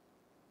Christ.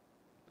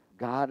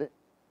 God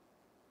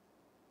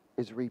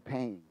is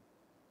repaying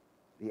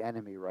the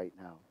enemy right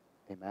now.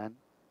 Amen.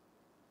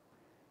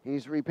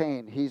 He's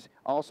repaying. He's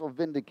also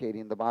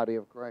vindicating the body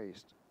of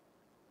Christ.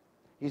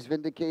 He's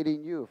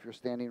vindicating you if you're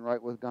standing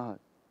right with God.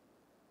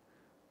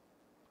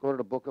 Go to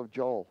the book of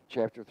Joel,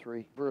 chapter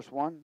 3, verse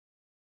 1.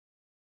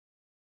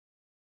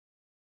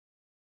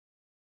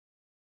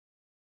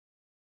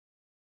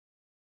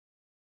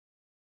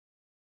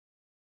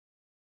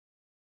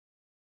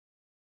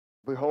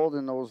 Behold,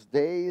 in those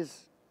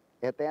days,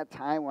 at that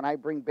time, when I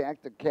bring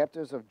back the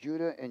captives of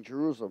Judah and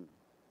Jerusalem.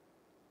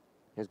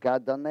 Has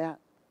God done that?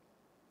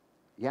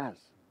 Yes.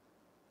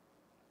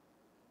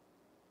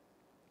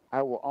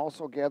 I will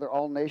also gather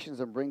all nations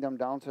and bring them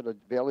down to the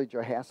valley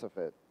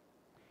Jehoshaphat,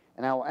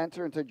 and I will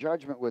enter into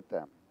judgment with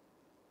them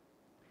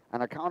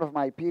on account of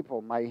my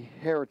people, my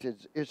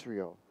heritage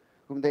Israel,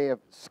 whom they have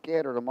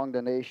scattered among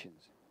the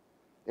nations.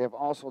 They have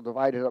also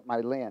divided up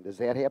my land. Has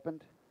that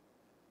happened?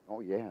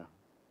 Oh, yeah.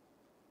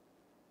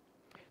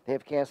 They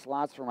have cast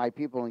lots for my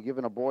people and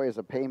given a boy as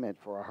a payment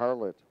for a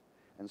harlot,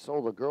 and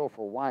sold a girl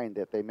for wine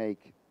that they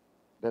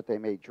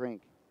may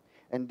drink.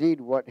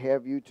 Indeed, what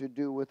have you to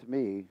do with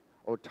me,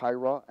 O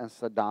Tyre and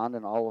Sidon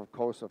and all of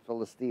coast of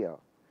Philistia?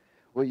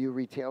 Will you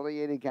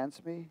retaliate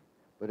against me?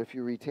 But if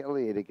you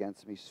retaliate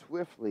against me,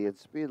 swiftly and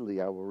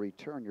speedily I will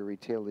return your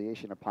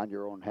retaliation upon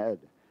your own head.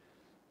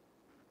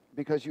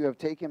 Because you have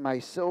taken my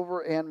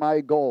silver and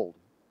my gold.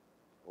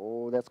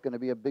 Oh, that's going to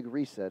be a big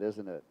reset,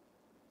 isn't it?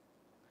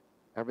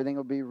 Everything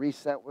will be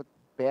reset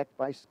back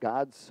by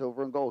God's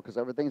silver and gold, because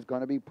everything's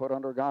going to be put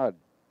under God.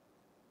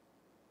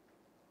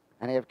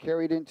 And I have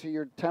carried into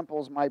your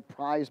temples my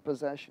prized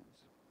possessions.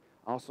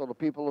 Also the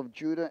people of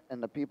Judah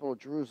and the people of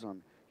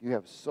Jerusalem you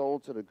have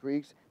sold to the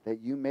Greeks, that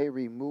you may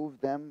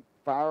remove them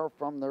far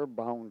from their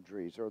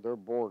boundaries or their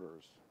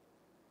borders.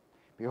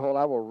 Behold,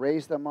 I will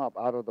raise them up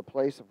out of the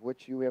place of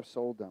which you have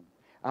sold them.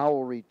 I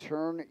will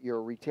return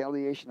your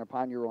retaliation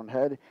upon your own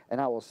head, and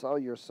I will sell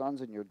your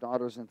sons and your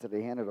daughters into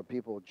the hand of the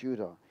people of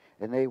Judah,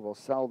 and they will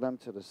sell them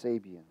to the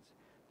Sabeans,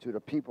 to the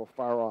people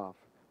far off,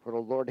 for the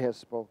Lord has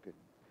spoken.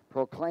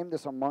 Proclaim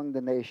this among the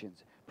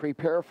nations.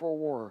 Prepare for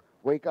war.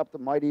 Wake up the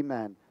mighty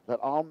men. Let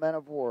all men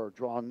of war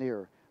draw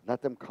near.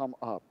 Let them come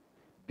up.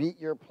 Beat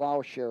your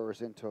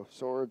plowshares into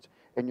swords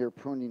and your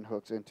pruning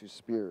hooks into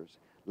spears.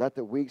 Let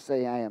the weak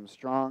say, I am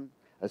strong.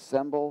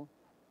 Assemble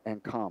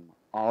and come,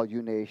 all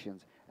you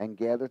nations, and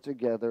gather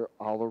together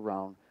all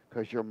around,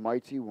 because your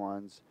mighty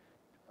ones,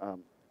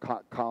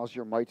 cause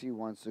your mighty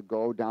ones to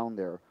go down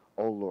there,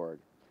 O Lord.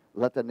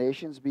 Let the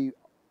nations be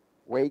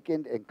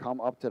wakened and come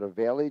up to the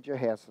valley of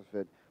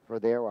Jehoshaphat, for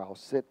there I'll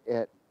sit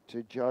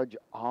to judge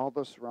all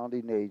the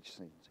surrounding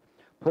nations.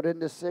 Put in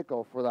the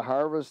sickle, for the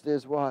harvest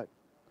is what?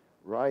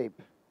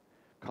 Ripe.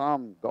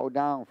 Come, go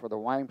down, for the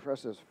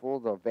winepress is full,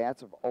 the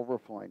vats of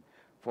overflowing,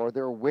 for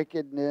their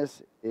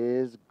wickedness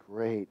is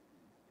great.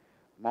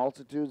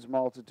 Multitudes,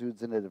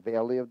 multitudes in the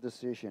valley of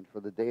decision, for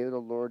the day of the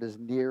Lord is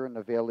near in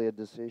the valley of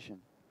decision.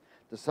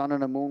 The sun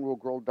and the moon will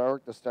grow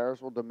dark, the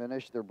stars will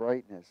diminish their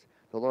brightness.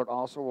 The Lord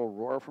also will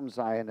roar from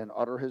Zion and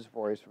utter his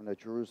voice from the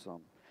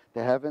Jerusalem.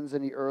 The heavens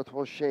and the earth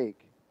will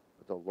shake,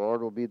 but the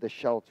Lord will be the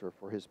shelter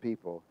for his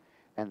people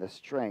and the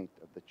strength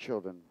of the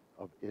children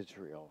of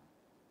Israel.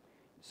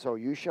 So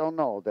you shall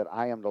know that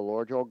I am the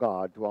Lord your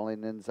God,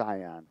 dwelling in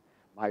Zion,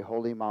 my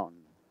holy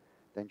mountain.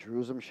 Then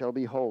Jerusalem shall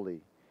be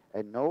holy,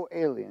 and no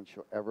alien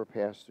shall ever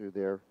pass through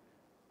there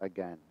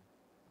again.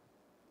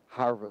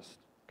 Harvest.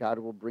 God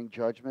will bring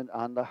judgment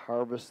on the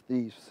harvest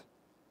thieves.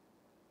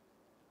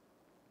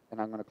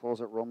 And I'm going to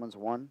close at Romans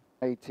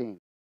 1:18.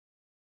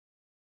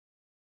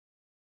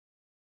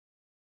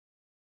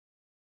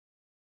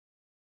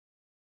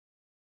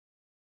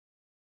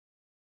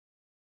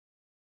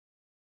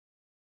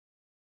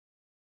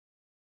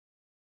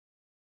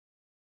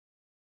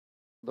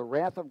 The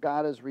wrath of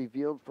God is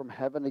revealed from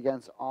heaven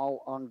against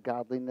all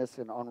ungodliness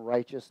and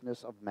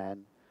unrighteousness of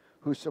men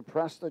who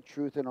suppress the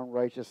truth in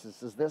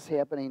unrighteousness. Is this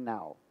happening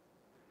now?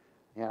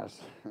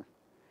 Yes.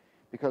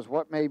 Because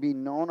what may be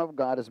known of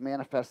God is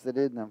manifested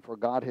in them, for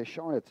God has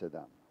shown it to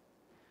them.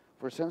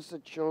 For since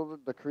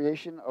the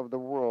creation of the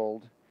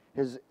world,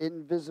 his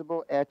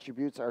invisible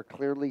attributes are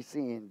clearly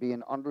seen,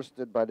 being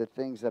understood by the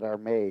things that are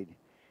made,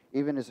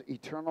 even his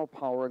eternal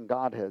power and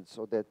Godhead,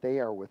 so that they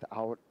are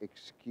without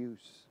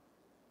excuse.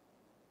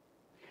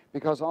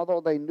 Because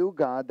although they knew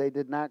God, they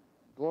did not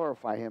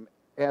glorify him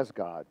as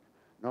God,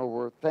 nor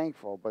were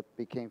thankful, but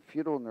became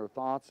futile in their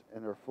thoughts,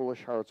 and their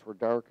foolish hearts were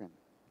darkened.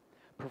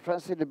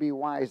 Professing to be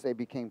wise, they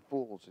became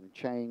fools and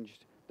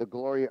changed the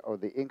glory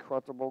of the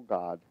incorruptible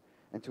God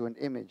into an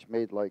image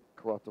made like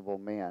corruptible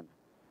man,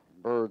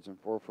 birds and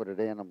four-footed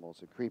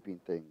animals and creeping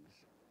things.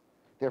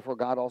 Therefore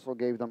God also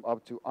gave them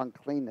up to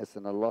uncleanness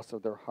and the lust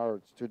of their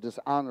hearts, to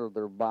dishonor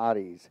their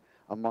bodies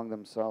among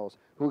themselves,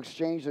 who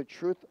exchanged the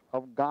truth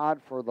of God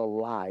for the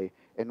lie,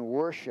 and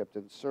worshipped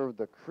and served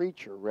the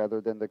creature rather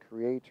than the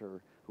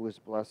Creator, who is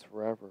blessed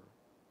forever.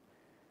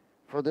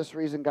 For this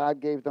reason God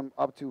gave them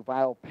up to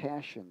vile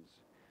passions,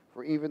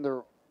 for even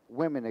their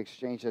women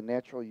exchanged the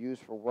natural use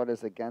for what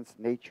is against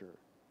nature.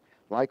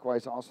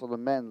 Likewise also the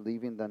men,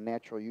 leaving the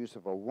natural use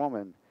of a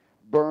woman,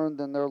 burned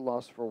in their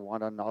lust for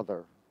one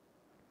another.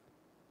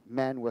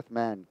 Men with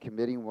men,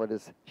 committing what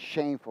is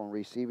shameful and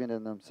receiving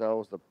in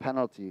themselves the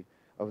penalty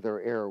of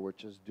their error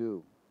which is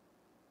due.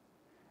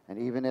 And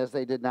even as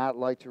they did not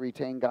like to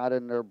retain God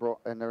in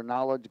their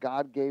knowledge,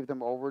 God gave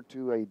them over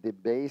to a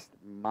debased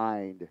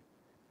mind,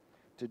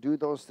 to do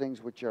those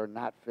things which are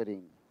not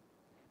fitting,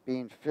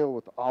 being filled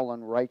with all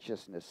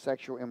unrighteousness,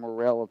 sexual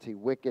immorality,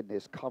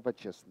 wickedness,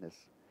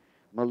 covetousness,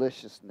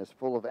 maliciousness,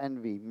 full of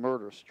envy,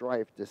 murder,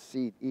 strife,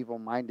 deceit,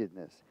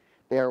 evil-mindedness.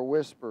 They are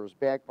whisperers,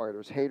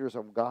 backbiters, haters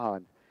of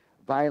God,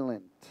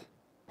 violent,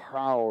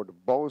 proud,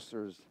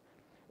 boasters,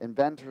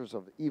 inventors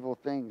of evil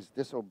things,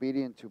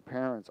 disobedient to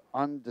parents,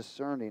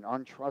 undiscerning,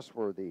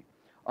 untrustworthy,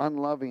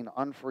 unloving,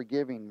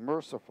 unforgiving,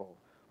 merciful,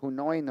 who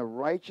knowing the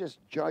righteous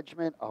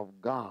judgment of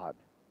God,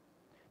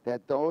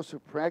 that those who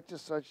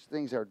practice such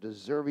things are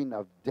deserving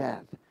of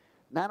death.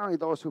 Not only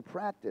those who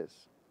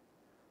practice,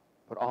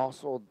 but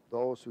also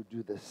those who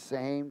do the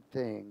same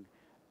thing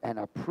and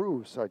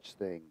approve such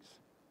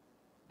things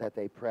that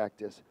they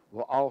practice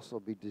will also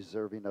be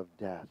deserving of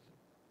death.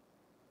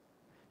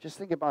 Just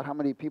think about how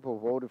many people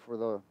voted for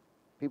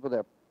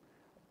the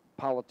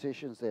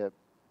politicians that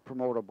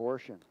promote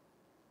abortion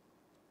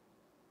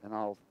and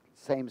all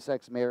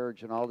same-sex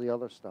marriage and all the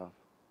other stuff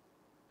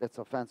that's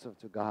offensive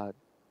to God.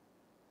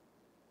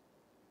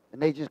 And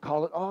they just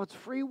call it, oh, it's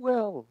free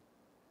will.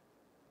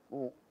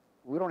 Well,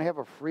 we don't have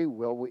a free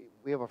will.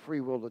 We have a free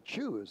will to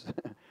choose.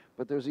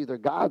 But there's either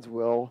God's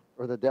will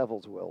or the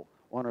devil's will,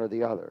 one or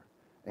the other.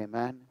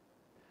 Amen?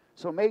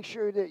 So make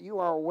sure that you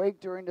are awake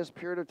during this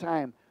period of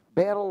time.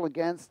 Battle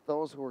against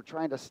those who are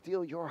trying to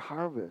steal your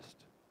harvest,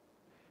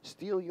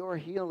 steal your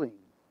healing.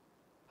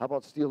 How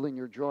about stealing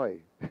your joy?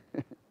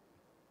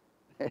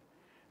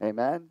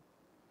 Amen?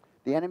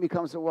 The enemy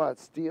comes to what?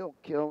 Steal,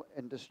 kill,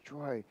 and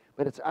destroy.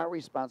 But it's our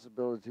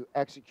responsibility to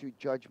execute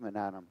judgment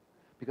on them,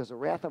 because the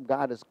wrath of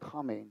God is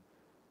coming,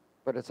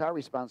 but it's our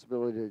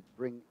responsibility to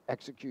bring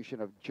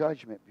execution of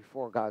judgment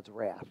before God's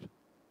wrath.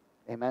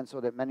 Amen?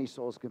 So that many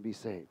souls can be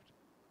saved.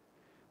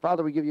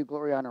 Father, we give you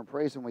glory, honor, and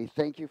praise, and we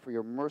thank you for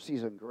your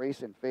mercies and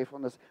grace and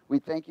faithfulness. We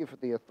thank you for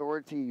the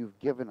authority you've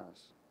given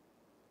us.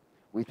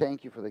 We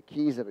thank you for the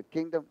keys of the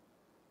kingdom,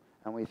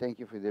 and we thank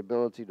you for the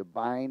ability to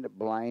bind,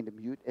 blind,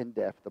 mute, and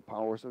deaf the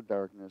powers of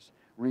darkness,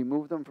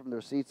 remove them from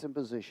their seats and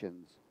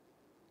positions,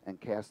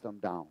 and cast them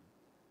down.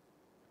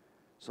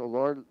 So,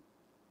 Lord,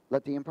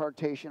 let the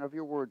impartation of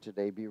your word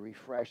today be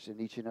refreshed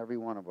in each and every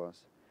one of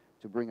us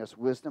to bring us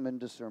wisdom and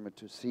discernment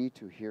to see,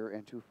 to hear,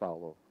 and to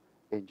follow.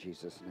 In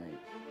Jesus' name.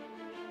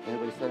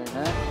 Everybody say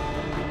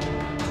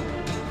amen.